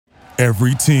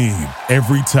Every team,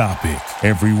 every topic,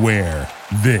 everywhere.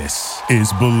 This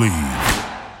is Believe.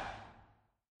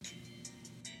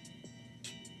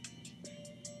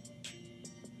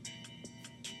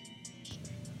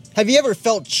 Have you ever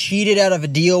felt cheated out of a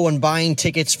deal when buying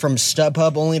tickets from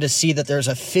StubHub only to see that there's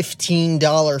a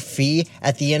 $15 fee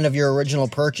at the end of your original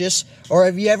purchase? Or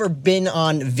have you ever been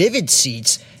on Vivid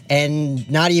Seats and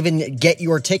not even get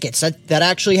your tickets? That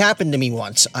actually happened to me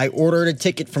once. I ordered a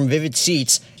ticket from Vivid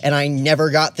Seats and I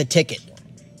never got the ticket.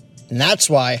 And that's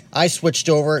why I switched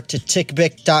over to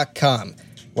TickPick.com,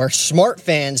 where smart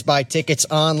fans buy tickets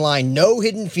online, no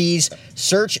hidden fees,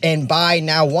 search and buy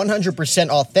now 100%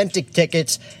 authentic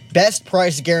tickets, best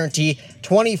price guarantee,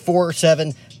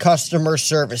 24/7 customer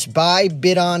service. Buy,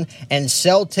 bid on, and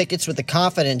sell tickets with the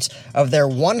confidence of their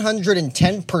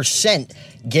 110%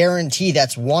 guarantee.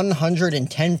 That's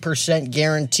 110%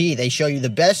 guarantee. They show you the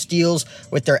best deals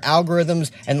with their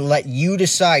algorithms and let you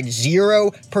decide.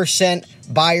 0%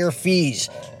 buyer fees.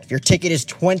 If your ticket is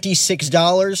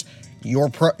 $26, your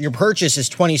purchase is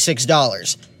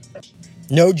 $26.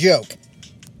 No joke.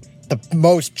 The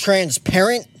most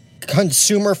transparent,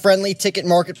 consumer-friendly ticket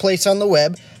marketplace on the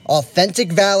web.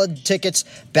 Authentic, valid tickets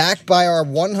backed by our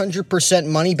 100%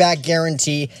 money-back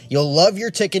guarantee. You'll love your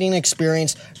ticketing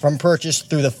experience from purchase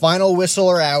through the final whistle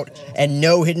or out, and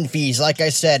no hidden fees. Like I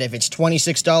said, if it's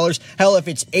 $26, hell, if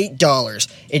it's $8,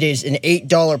 it is an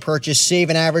 $8 purchase. Save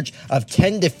an average of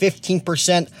 10 to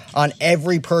 15% on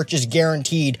every purchase,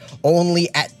 guaranteed, only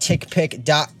at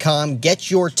TickPick.com. Get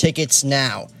your tickets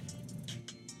now.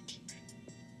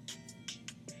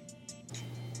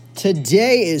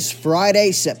 Today is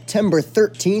Friday, September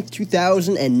 13th,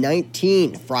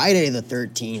 2019. Friday the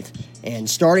 13th. And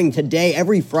starting today,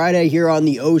 every Friday here on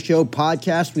the O Show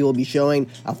podcast, we will be showing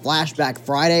a Flashback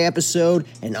Friday episode,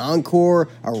 an encore,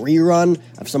 a rerun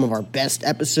of some of our best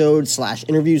episodes /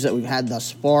 interviews that we've had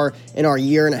thus far in our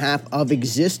year and a half of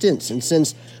existence. And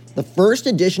since the first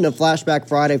edition of Flashback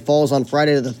Friday falls on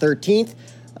Friday the 13th,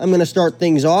 I'm going to start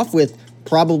things off with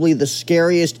probably the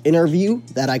scariest interview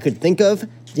that I could think of,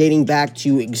 dating back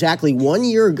to exactly 1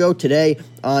 year ago today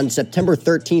on September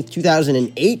 13th,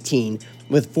 2018,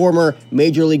 with former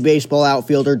Major League Baseball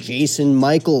outfielder Jason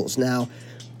Michaels. Now,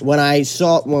 when I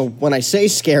say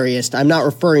scariest, I'm not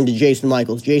referring to Jason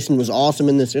Michaels. Jason was awesome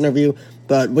in this interview,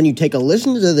 but when you take a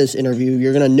listen to this interview,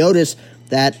 you're going to notice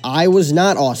that I was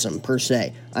not awesome, per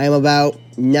se. I am about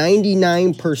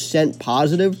 99%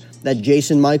 positive that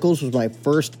Jason Michaels was my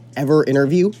first ever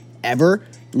interview, ever.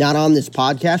 Not on this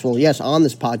podcast. Well, yes, on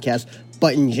this podcast,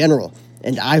 but in general.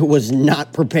 And I was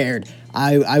not prepared.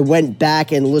 I went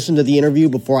back and listened to the interview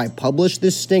before I published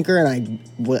this stinker, and I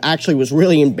actually was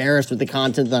really embarrassed with the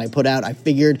content that I put out. I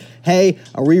figured, hey,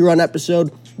 a rerun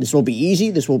episode, this will be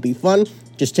easy, this will be fun.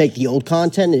 Just take the old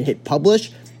content and hit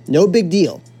publish. No big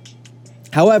deal.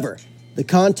 However, the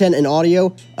content and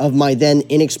audio of my then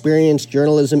inexperienced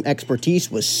journalism expertise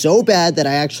was so bad that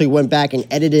I actually went back and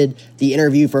edited the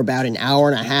interview for about an hour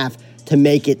and a half to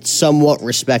make it somewhat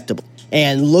respectable.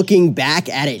 And looking back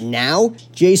at it now,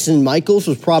 Jason Michaels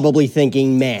was probably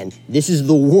thinking, man, this is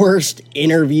the worst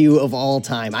interview of all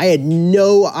time. I had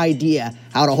no idea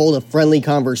how to hold a friendly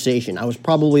conversation. I was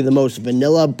probably the most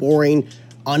vanilla, boring,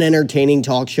 unentertaining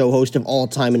talk show host of all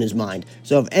time in his mind.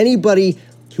 So if anybody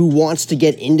who wants to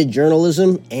get into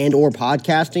journalism and or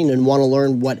podcasting and want to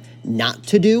learn what not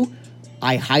to do,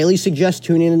 I highly suggest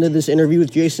tuning into this interview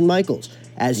with Jason Michaels,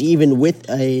 as even with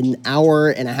an hour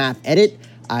and a half edit,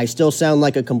 I still sound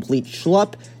like a complete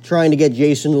schlup trying to get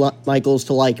Jason Michaels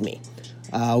to like me.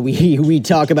 We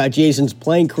talk about Jason's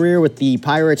playing career with the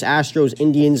Pirates, Astros,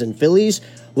 Indians, and Phillies,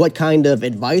 what kind of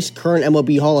advice current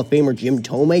MLB Hall of Famer Jim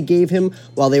Thome gave him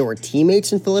while they were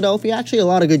teammates in Philadelphia. Actually, a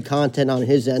lot of good content on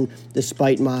his end,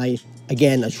 despite my,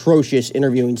 again, atrocious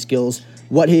interviewing skills.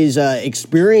 What his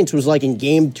experience was like in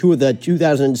Game 2 of the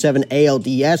 2007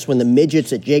 ALDS when the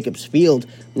Midges at Jacobs Field,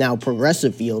 now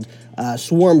Progressive Field,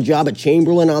 swarmed Joba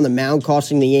Chamberlain on the mound,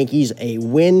 costing the Yankees a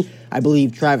win. I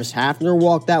believe Travis Hafner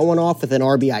walked that one off with an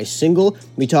RBI single.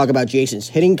 We talk about Jason's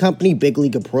hitting company, big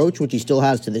league approach, which he still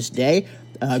has to this day.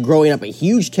 Growing up a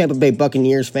huge Tampa Bay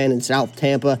Buccaneers fan in South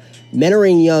Tampa,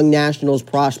 mentoring young Nationals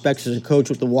prospects as a coach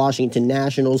with the Washington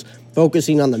Nationals,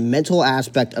 focusing on the mental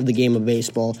aspect of the game of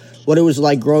baseball, what it was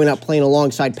like growing up playing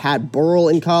alongside Pat Burrell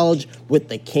in college, with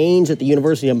the Canes at the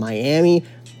University of Miami,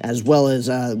 as well as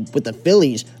with the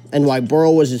Phillies, and why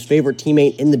Burrell was his favorite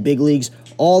teammate in the big leagues,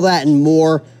 all that and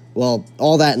more. Well,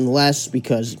 all that and less,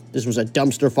 because this was a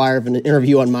dumpster fire of an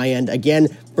interview on my end. Again,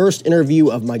 first interview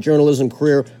of my journalism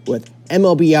career with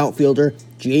MLB outfielder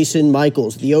Jason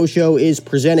Michaels. The O Show is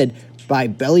presented by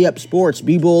Belly Up Sports.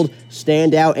 Be bold,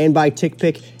 stand out, and by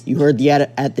TickPick. You heard the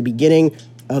ad at the beginning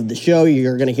of the show.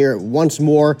 You're going to hear it once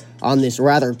more on this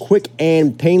rather quick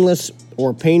and painless,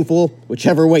 or painful,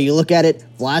 whichever way you look at it,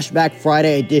 Flashback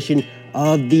Friday edition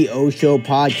of the O Show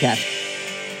podcast.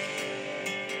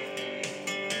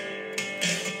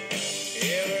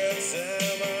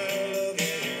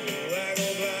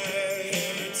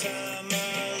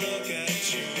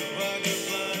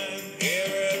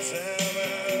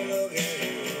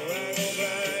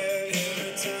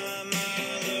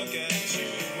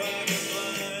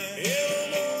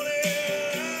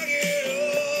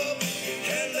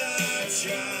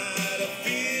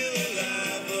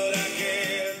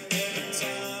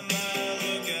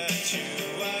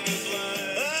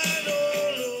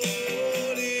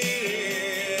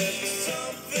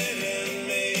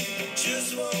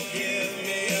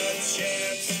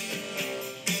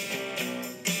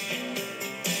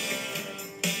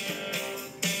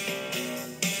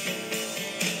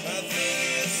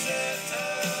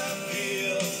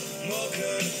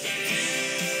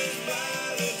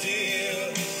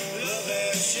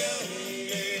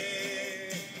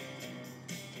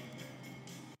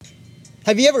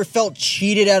 Have you ever felt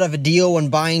cheated out of a deal when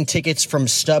buying tickets from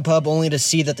StubHub only to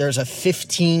see that there's a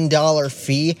 $15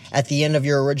 fee at the end of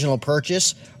your original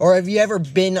purchase? Or have you ever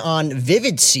been on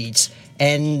Vivid Seats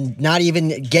and not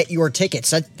even get your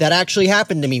tickets? That actually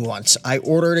happened to me once. I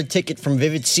ordered a ticket from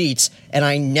Vivid Seats and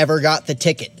I never got the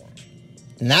ticket.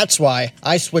 And that's why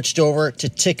I switched over to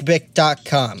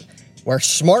TickPick.com, where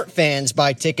smart fans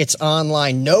buy tickets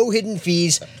online, no hidden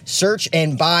fees, search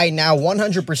and buy now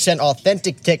 100%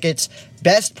 authentic tickets,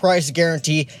 best price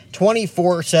guarantee,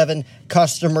 24/7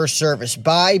 customer service.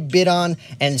 Buy, bid on,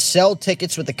 and sell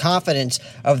tickets with the confidence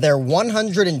of their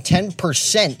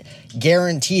 110%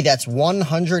 guarantee. That's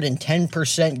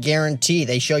 110% guarantee.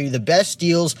 They show you the best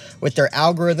deals with their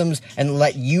algorithms and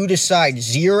let you decide.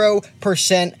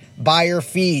 0% buyer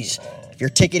fees. If your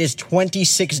ticket is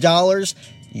 $26,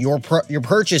 your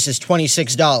purchase is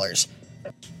 $26.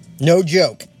 No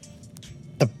joke.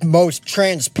 The most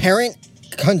transparent,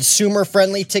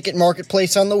 consumer-friendly ticket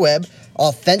marketplace on the web.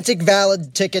 Authentic,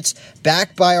 valid tickets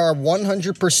backed by our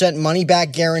 100%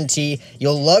 money-back guarantee.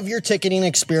 You'll love your ticketing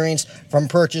experience from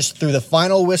purchase through the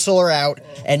final whistle or out,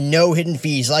 and no hidden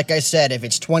fees. Like I said, if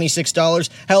it's $26,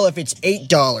 hell, if it's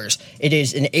 $8, it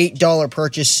is an $8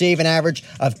 purchase. Save an average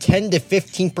of 10 to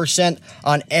 15%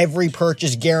 on every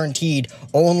purchase, guaranteed,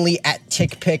 only at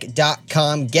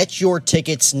TickPick.com. Get your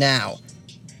tickets now.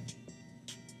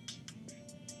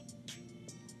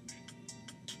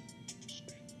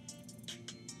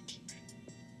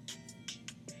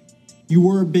 You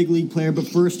were a big league player, but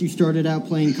first you started out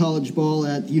playing college ball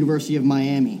at the University of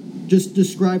Miami. Just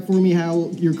describe for me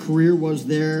how your career was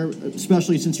there,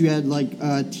 especially since you had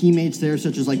teammates there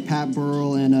such as Pat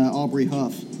Burrell and Aubrey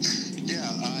Huff. Yeah,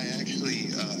 I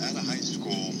actually, out of high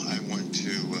school, I went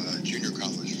to junior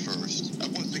college first. I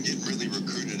wasn't getting really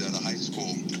recruited out of high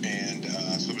school, and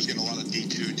so I was getting a lot of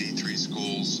D2, D3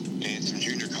 schools and some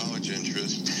junior college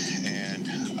interest, and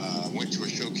went to a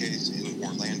showcase in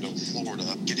Orlando, Florida,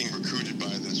 getting recruited by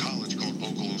this college called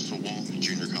Okaloosa Walton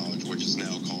Junior College, which is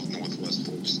now called Northwest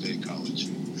Florida State College.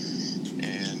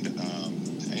 And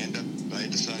I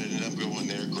decided to end up going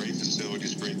there. Great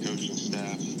facilities, great coaching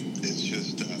staff. It's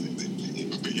just,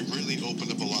 it really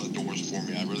opened up a lot of doors for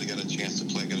me. I really got a chance to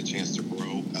play, got a chance to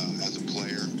grow as a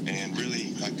player, and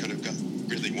really I could have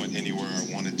really went anywhere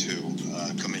I wanted to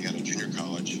coming out of junior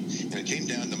college. And it came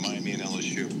down to Miami and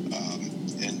LSU.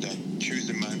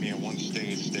 Choosing Miami, I wanted to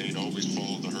stay in state, always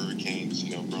followed the Hurricanes,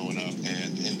 growing up,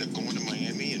 and ended up going to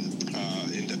Miami and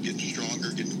ended up getting stronger,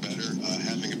 getting better,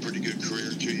 having a pretty good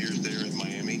career, 2 years there at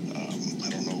Miami. I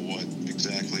don't know what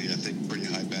exactly, I think pretty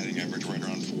high batting average, right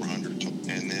around 400.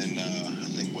 And then I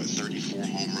think, 34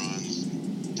 home runs.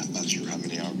 I'm not sure how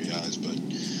many RBIs, but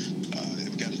I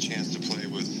got a chance to play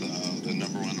with the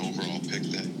number one overall pick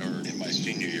in my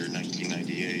senior year,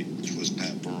 1998, which was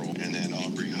Pat Burrell, and then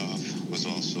Aubrey Huff was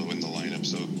also in the lineup,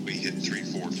 so we hit 3,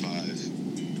 4,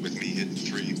 5, with me hitting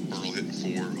 3, Burrell hitting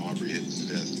 4, Aubrey hitting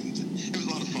 5th, and it was a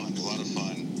lot of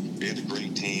fun. We had a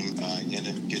great team. I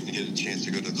ended up getting to get a chance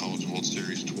to go to the College World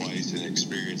Series twice and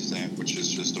experience that, which is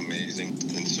just amazing.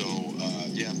 And so,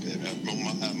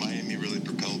 Miami really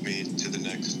propelled me to the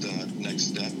next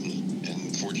step,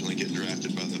 and fortunately getting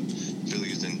drafted by the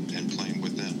Phillies and playing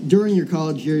with them. During your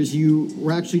college years, you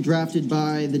were actually drafted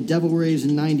by the Devil Rays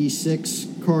in 96,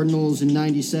 Cardinals in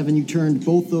 97. You turned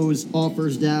both those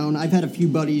offers down. I've had a few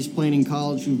buddies playing in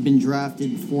college who've been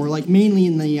drafted before, mainly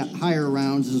in the higher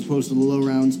rounds as opposed to the low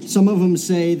rounds. Some of them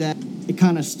say that it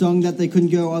kind of stung that they couldn't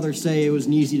go. Others say it was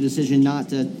an easy decision not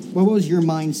to. What was your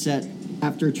mindset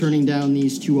after turning down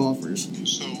these two offers?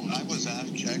 So I was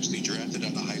actually drafted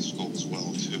out of high school as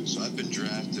well, too. So I've been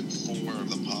drafted 4 of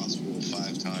the possible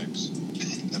 5 times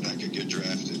that I could get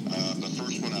drafted. The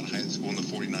first one out of high school in the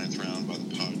 49th round by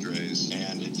the Padres.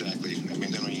 And exactly, I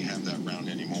mean, they don't even have that round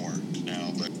anymore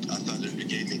now. But I thought it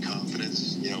gave me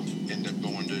confidence, end up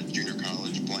going to junior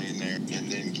college, playing there,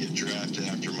 and then get drafted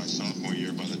after my sophomore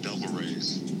year by the Devil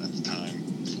Rays at the time,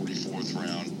 44th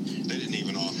round. They didn't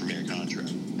even offer me a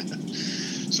contract.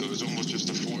 So it was almost just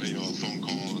a phone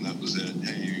call, and that was it.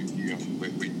 Hey,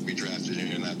 we drafted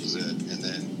you, and that was it. And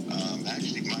then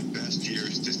actually my best year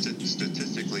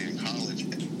statistically in college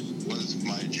was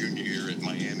my junior year at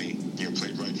Miami.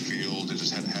 Played right field. I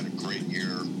just had a great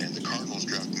year. And the Cardinals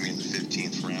drafted me in the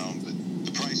 15th round. But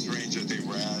the price range that they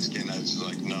were asking, I was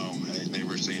like, no. They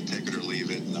were saying take it or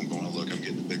leave it. And I'm going, look, I'm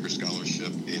getting a bigger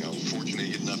scholarship.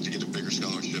 Fortunate enough to get a bigger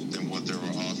scholarship than what they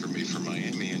were offering me for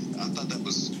Miami. And I thought that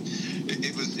was...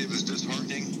 It was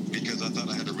disheartening because I thought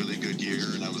I had a really good year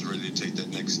and I was ready to take that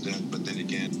next step. But then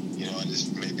again,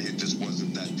 maybe it just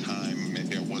wasn't that time.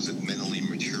 Maybe I wasn't mentally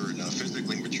mature enough.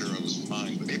 Physically mature, I was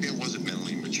fine, but maybe I wasn't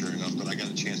mentally mature enough. But I got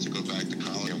a chance to go back to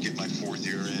college, get my 4th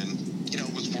year in.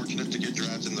 Was fortunate to get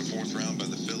drafted in the 4th round by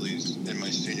the Phillies in my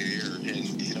senior year.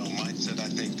 And mindset, I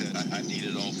think that I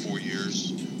needed all 4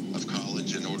 years of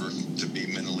college in order to be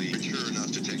mentally mature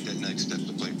enough to take that next step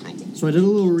to play pro ball. So I did a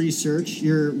little research.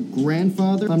 Your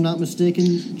grandfather, if I'm not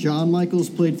mistaken, John Michaels,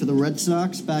 played for the Red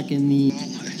Sox back in the...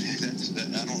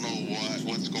 I don't know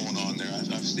what's going on there.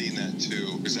 I've seen that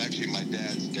too. Because actually my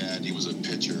dad's dad, he was a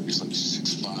pitcher. He's like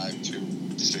 6'5",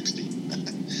 260.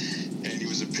 And he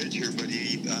was a pitcher, but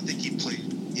I think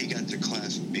he got to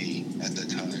Class B at the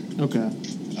time. Okay.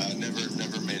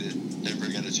 Never made it, never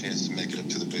got a chance to make it up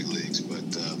to the big leagues,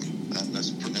 but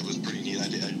that was pretty neat. I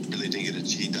really didn't get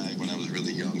he died when I was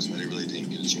really young, so I really didn't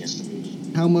get a chance to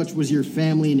move. How much was your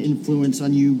family an influence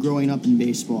on you growing up in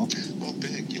baseball? Well,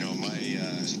 big.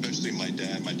 Especially my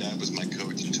dad. My dad was my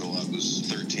coach until I was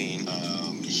 13.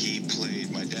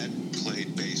 My dad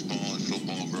played baseball and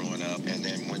football growing up, and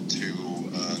then went to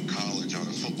college on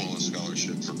a football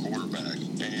scholarship for quarterback.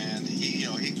 And he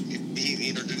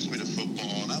introduced me to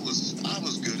football, and I was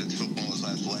good at football. I was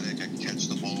athletic. I could catch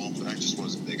the ball, but I just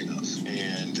wasn't big enough.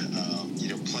 And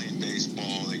playing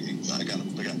baseball, I got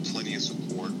plenty of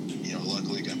support.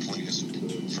 Luckily got plenty of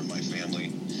support from my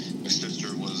family. My sister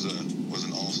was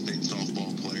an all-state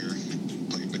softball player.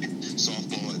 Played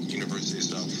softball at the University of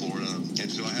South Florida,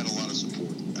 and so I had a lot of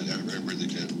support. I really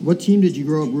did. What team did you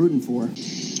grow up rooting for?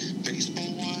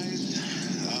 Baseball-wise,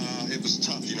 it was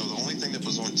tough. The only thing that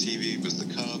was on TV was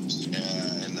the Cubs and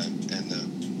the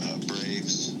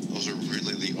Braves. Those are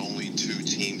really the only 2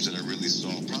 teams that I really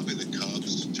saw. Probably the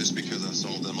Cubs, just because I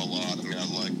saw them a lot. I mean,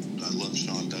 I love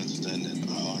Sean Dunston and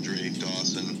Andre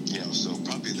Dawson. So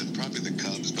probably the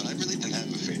Cubs. But I really didn't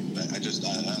have a favorite.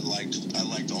 I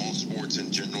liked all sports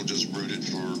in general. Just rooted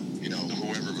for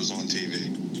whoever was on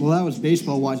TV. Well, that was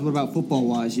baseball-wise. What about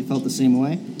football-wise? You felt the same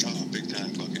way? Oh,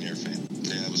 big-time Buccaneer fan.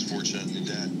 Yeah, I was fortunate.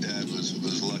 Dad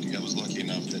was lucky. I was lucky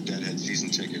enough that Dad had season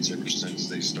tickets ever since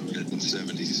they started in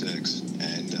 '76,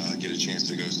 and get a chance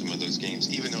to go to some of those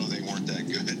games, even though they weren't that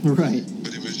good. Right.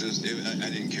 But it was just, I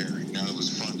didn't care. It was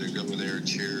fun to go there,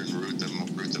 cheer, and root them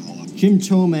on. Jim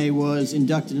Thome was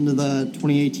inducted into the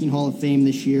 2018 Hall of Fame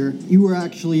this year. You were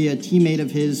actually a teammate of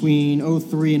his between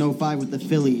 03 and 05 with the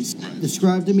Phillies. Right.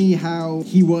 Describe to me how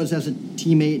he was as a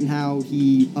teammate and how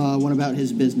he went about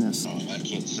his business. I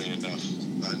can't say enough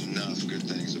good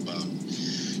things about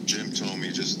Jim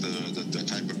Thome, just the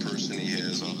type of person he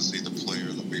is. Obviously the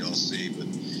player that we all see, but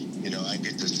I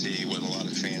get to see what a lot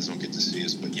of fans don't get to see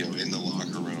is, but in the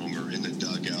locker room or in the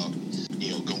dugout,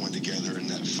 going together in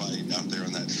that fight out there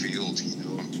on that field,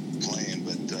 playing.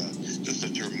 But just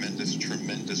a tremendous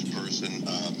person.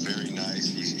 Very nice.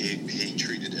 He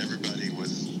treated everybody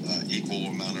with equal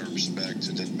amount of respect.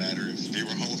 It didn't matter if you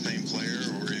were a Hall of Fame player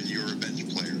or if you were a bench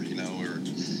player, or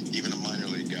even a minor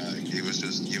league guy. He was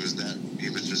just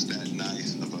that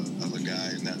nice of a guy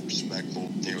and that respectful.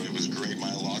 It was great.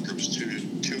 My locker was two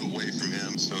away from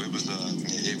him, so it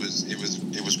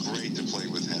was great to play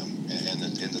with him and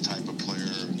the type of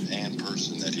player and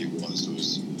person that he was.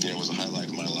 It was a highlight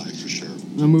of my life for sure.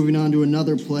 Now moving on to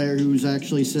another player who's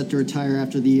actually set to retire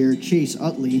after the year, Chase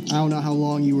Utley. I don't know how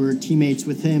long you were teammates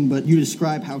with him, but you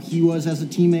describe how he was as a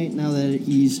teammate now that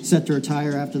he's set to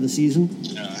retire after the season.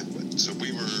 So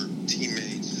we were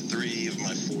teammates 3 of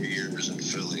my 4 years in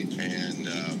Philly, and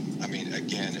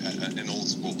again, an old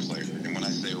school player. And when I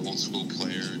say old school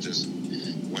player, just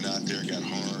went out there, got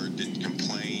hard, didn't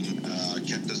complain,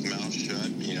 kept his mouth shut,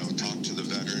 talked to the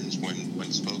veterans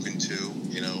when spoken to,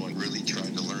 and really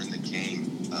tried to learn the game,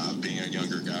 being a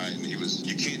younger guy. And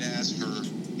you can't ask for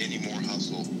any more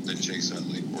hustle than Chase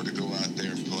Utley, or to go out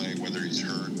there and play, whether he's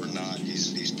hurt or not.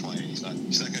 He's playing. He's not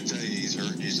going to tell you he's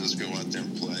hurt. He's just go out there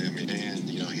and play.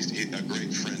 He's a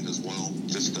great friend as well.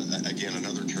 Just again,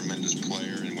 another tremendous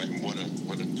player, and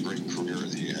what a great career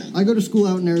that he had. I go to school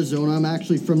out in Arizona. I'm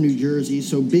actually from New Jersey,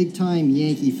 so big-time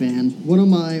Yankee fan. One of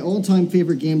my all-time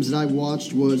favorite games that I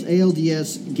watched was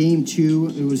ALDS Game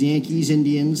 2. It was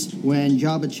Yankees-Indians when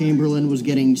Joba Chamberlain was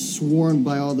getting swarmed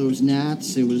by all those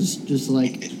gnats. It was just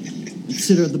like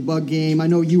consider the bug game. I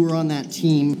know you were on that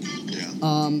team. Yeah.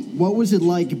 What was it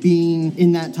like being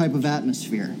in that type of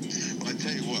atmosphere? Well, I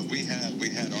tell you what, we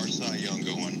had our Cy Young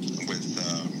going with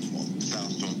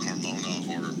Fausto Carmona,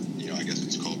 or I guess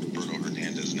it's called Roberto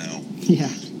Hernandez now. Yeah.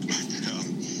 But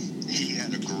he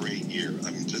had a great year.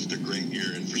 Just a great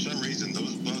year. And for some reason,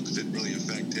 those bugs didn't really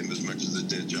affect him as much as it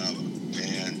did Joba.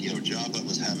 And Joba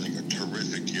was having a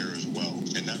terrific year as well,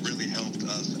 and that really helped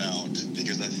us out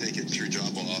because I think it threw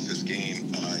Joba off his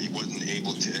game. He wasn't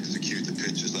able to execute the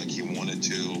pitches like he wanted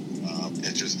to.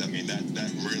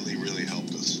 That really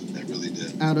helped us. That really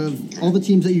did. Out of all the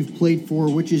teams that you've played for,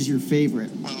 which is your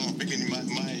favorite? Well,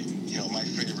 my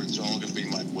favorites are all going to be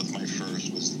with my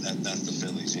first was that's the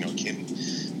Phillies. Kim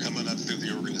coming up through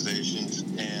the organizations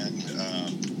and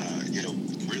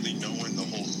really knowing the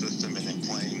whole system, and then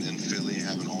playing in Philly,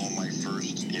 having all my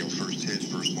first hit,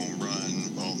 first home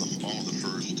run, all the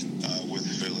first with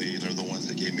Philly. They're the ones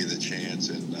that gave me the chance,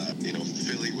 and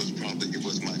Philly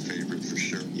was my favorite for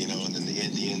sure. And then the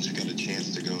Indians got a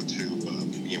chance to go to.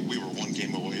 We were one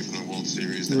game away from the World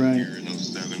Series that year in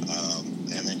 '07,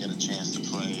 and then got a chance to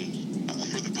play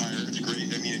for the Pirates.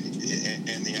 Great,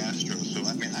 and the Astros. So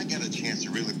I got a chance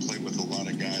to really play with a lot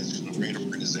of guys in great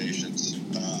organizations.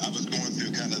 I was going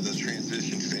through kind of the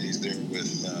transition phase there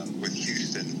with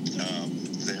Houston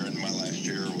there in my last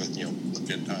year with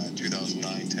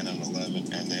 2009, 10, and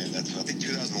 11, and then I think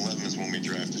 2011 is when we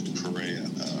drafted Correa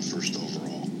first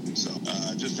overall. So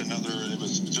it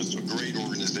was just a great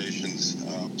organizations.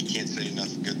 Can't say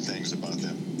enough good things about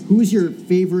them. Who was your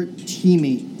favorite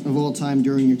teammate of all time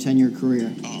during your 10-year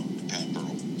career? Oh, Pat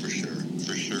Burrell, for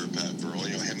sure, Pat Burrell.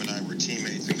 Him and I were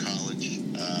teammates in college.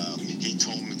 He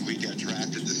told me we got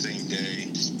drafted the same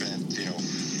day. Spent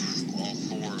all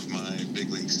 4 of my big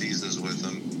league seasons with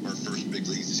him. Our first big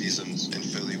league seasons in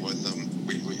Philly with him.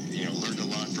 We learned a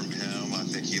lot from him. I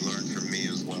think he learned from me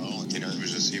as well.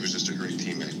 He was just a great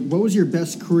teammate. What was your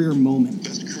best career moment?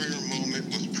 Best career moment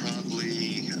was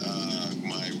probably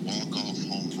my walk-off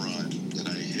home run that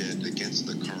I hit against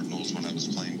the Cardinals when I was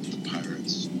playing with the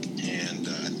Pirates. And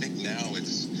I think now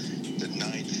it's the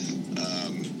 9th,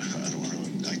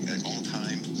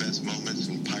 all-time best moments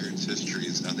in Pirates history.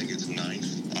 I think it's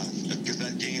 9th. Because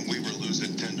that game we were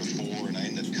losing 10-4, and I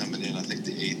ended up coming in, I think,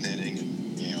 the 8th inning,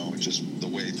 and just the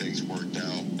way things worked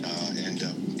out, ended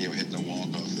up hitting a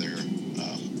walk-off there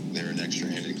in extra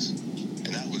innings,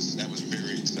 and that was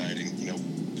very exciting.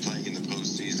 Playing in the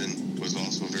postseason was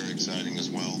also very exciting as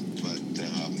well. But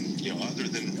other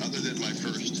than my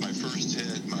first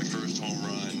hit, my first home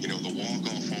run, the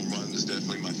walk-off home run is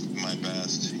definitely my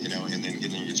best. And then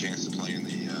getting a chance to play in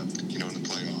the in the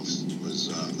playoffs was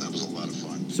that was a lot of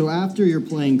fun. So after your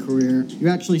playing career, you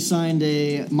actually signed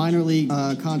a minor league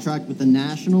contract with the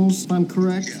Nationals, if I'm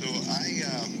correct. Yeah, so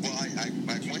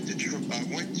I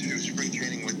went to spring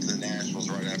training with the Nationals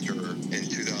right after in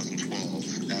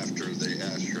 2012 after the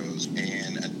Astros,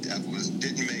 and I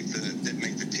didn't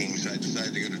make the team, so I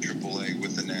decided to go to AAA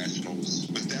with the Nationals.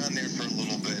 Was down there for a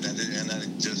little bit, I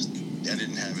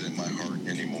didn't have it in my heart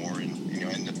anymore, and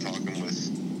I ended up talking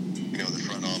with the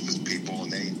front office people,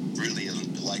 and they really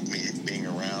liked me being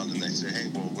around, and they said,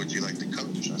 "Hey, well, would you like to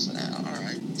coach?" I said, "All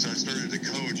right." So I started to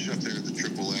coach up there at the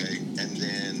AAA, and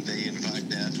then they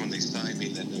invited. That's when they signed me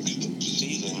that next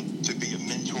season to be a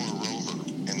mentor rover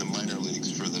in the minor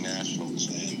leagues for the Nationals,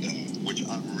 and which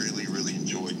I really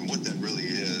enjoyed. And what that really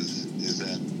is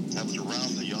that I was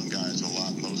around the young guys a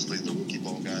lot, mostly the rookie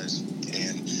ball guys,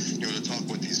 and to talk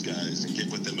with these guys and get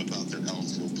with them about their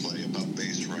outfield play, about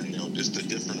base running, just the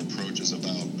different approaches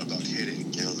about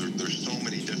hitting. There's so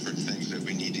many different things that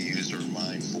we need to use our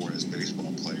mind for as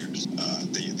baseball players.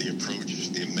 The approach,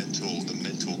 the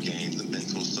mental game, the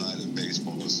mental side of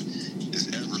baseball is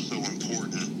ever so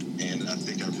important. And I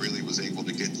think I really was able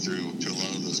to get through to a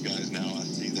lot of those guys now. I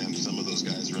see them. Some of those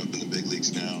guys are up in the big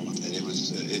leagues now,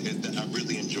 and I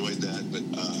really enjoyed that. But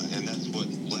and that's what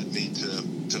led me to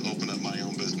open up my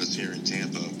own business here in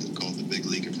Tampa called the Big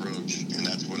League Approach, and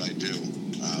that's what I do.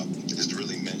 is to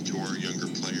really mentor younger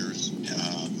players.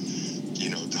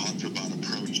 Talk about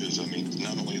approaches. I mean,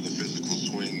 not only the physical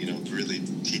swing, really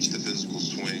teach the physical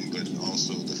swing, but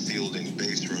also the fielding,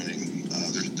 base running.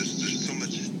 There's so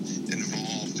much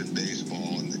involved in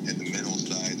baseball and the mental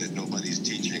side that nobody's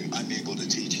teaching. I'm able to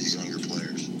teach these younger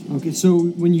players. Okay, so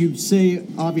when you say,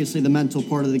 obviously the mental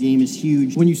part of the game is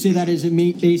huge, when you say that, is it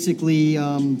basically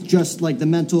just like the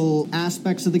mental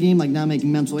aspects of the game, like not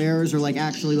making mental errors, or like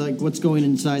actually like what's going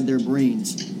inside their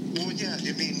brains? Well, yeah,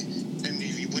 I mean,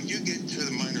 when you get to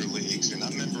the minor leagues, and I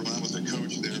remember when I was a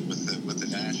coach there with the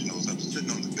Nationals, I'm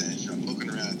sitting on the bench, I'm looking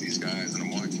around at these guys, and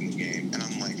I'm watching the game, and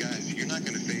I'm like, guys, you're not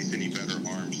going to face any better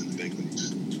arms in the big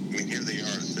leagues. I mean, here they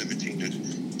are, 17 to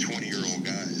 20-year-old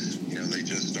guys. They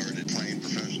just started playing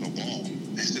professional ball.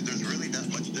 I said, there's really not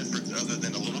much difference other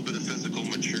than a little bit of physical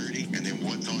maturity, and then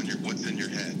what's in your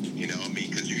head.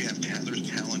 Because you have there's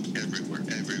talent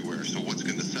everywhere. So what's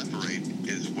going to separate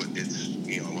is what it's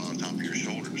on top of your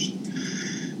shoulders,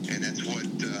 and that's what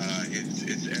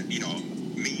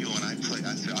me when I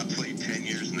played 10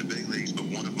 years in the big leagues, but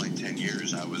one of my 10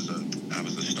 years I was a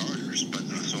starters, but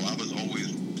so I was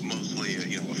always mostly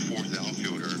a fourth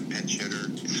outfielder, pinch hitter.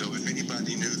 So if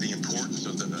anybody knew the importance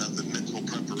of the mental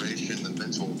preparation, the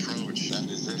mental approach, that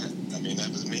is it. I mean, that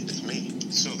was me. It's me.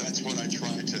 So that's what I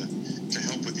try to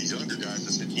help with these younger guys.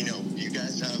 I said, you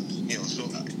guys have, you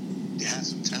have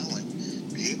some talent.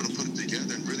 Be able to put it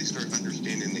together and really start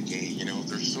understanding the game.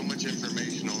 There's so much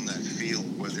information on that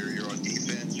field, whether you're on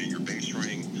defense or your base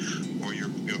running or you're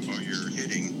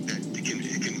hitting, that it can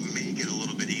make it a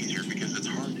little bit easier because it's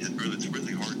hard. It's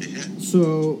really hard to hit.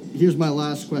 So here's my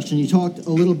last question. You talked a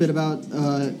little bit about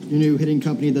your new hitting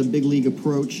company, the Big League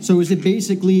Approach. So is it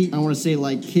basically, I want to say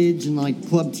like kids and like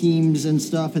club teams and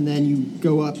stuff, and then you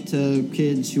go up to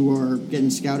kids who are getting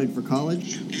scouted for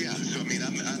college? Yeah. So I mean,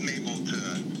 I'm able to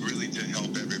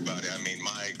help everybody. I mean,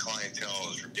 my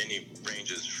clientele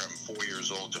ranges from 4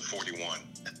 years old to 41.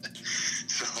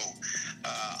 So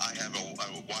I have a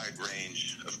wide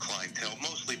range of clientele,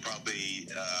 mostly probably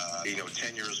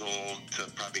 10 years old to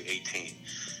probably 18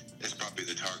 is probably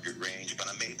the target range. But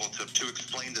I'm able to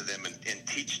explain to them and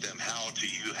teach them how to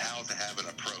have an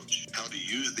approach, how to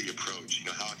use the approach,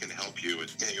 how it can help you.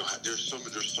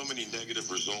 There's so many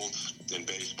negative results in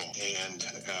baseball, and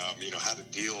how to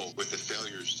deal with the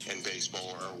failures in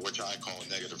baseball, or which I call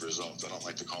negative results. I don't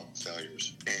like to call them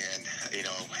failures. And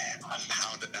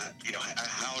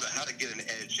how to get an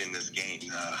edge in this game,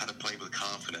 how to play with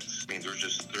confidence. I mean,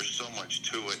 there's so much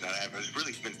to it, and I've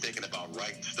really been thinking about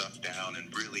writing stuff down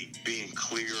and really being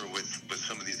clear with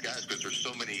some of these guys, because there's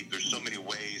so many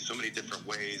ways, so many different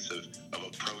ways of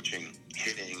approaching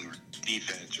hitting or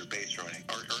defense or base running,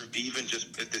 or even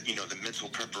just the mental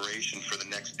preparation for the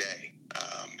next day.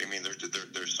 I mean,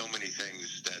 there's so many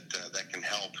things that can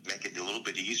help make it a little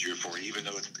bit easier for you, even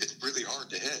though it's really hard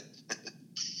to hit.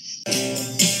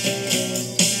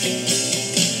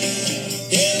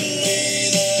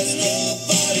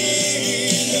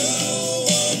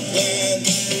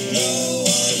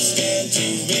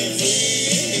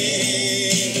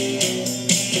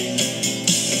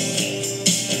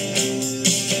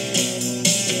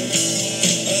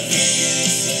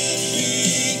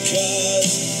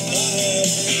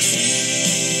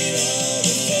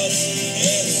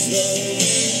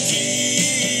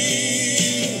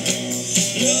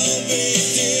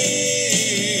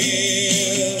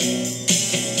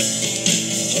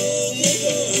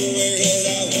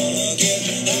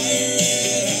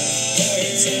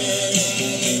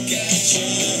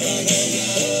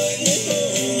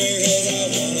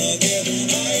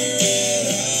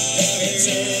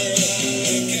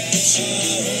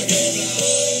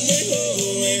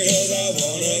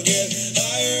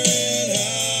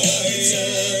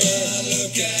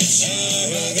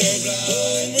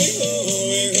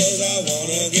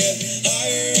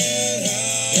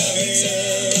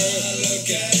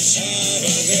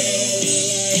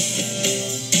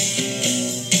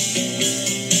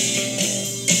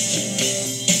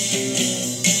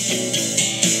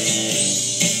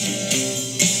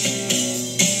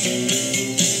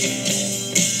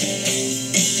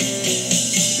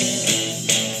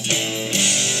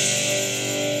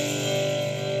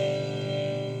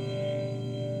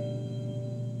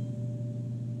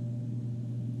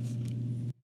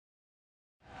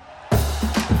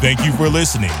 Thank you for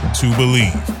listening to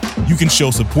Believe. You can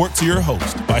show support to your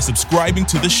host by subscribing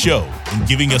to the show and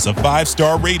giving us a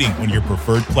 5-star rating on your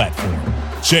preferred platform.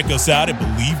 Check us out at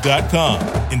Believe.com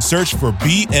and search for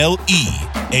BLEAV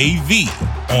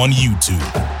on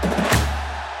YouTube.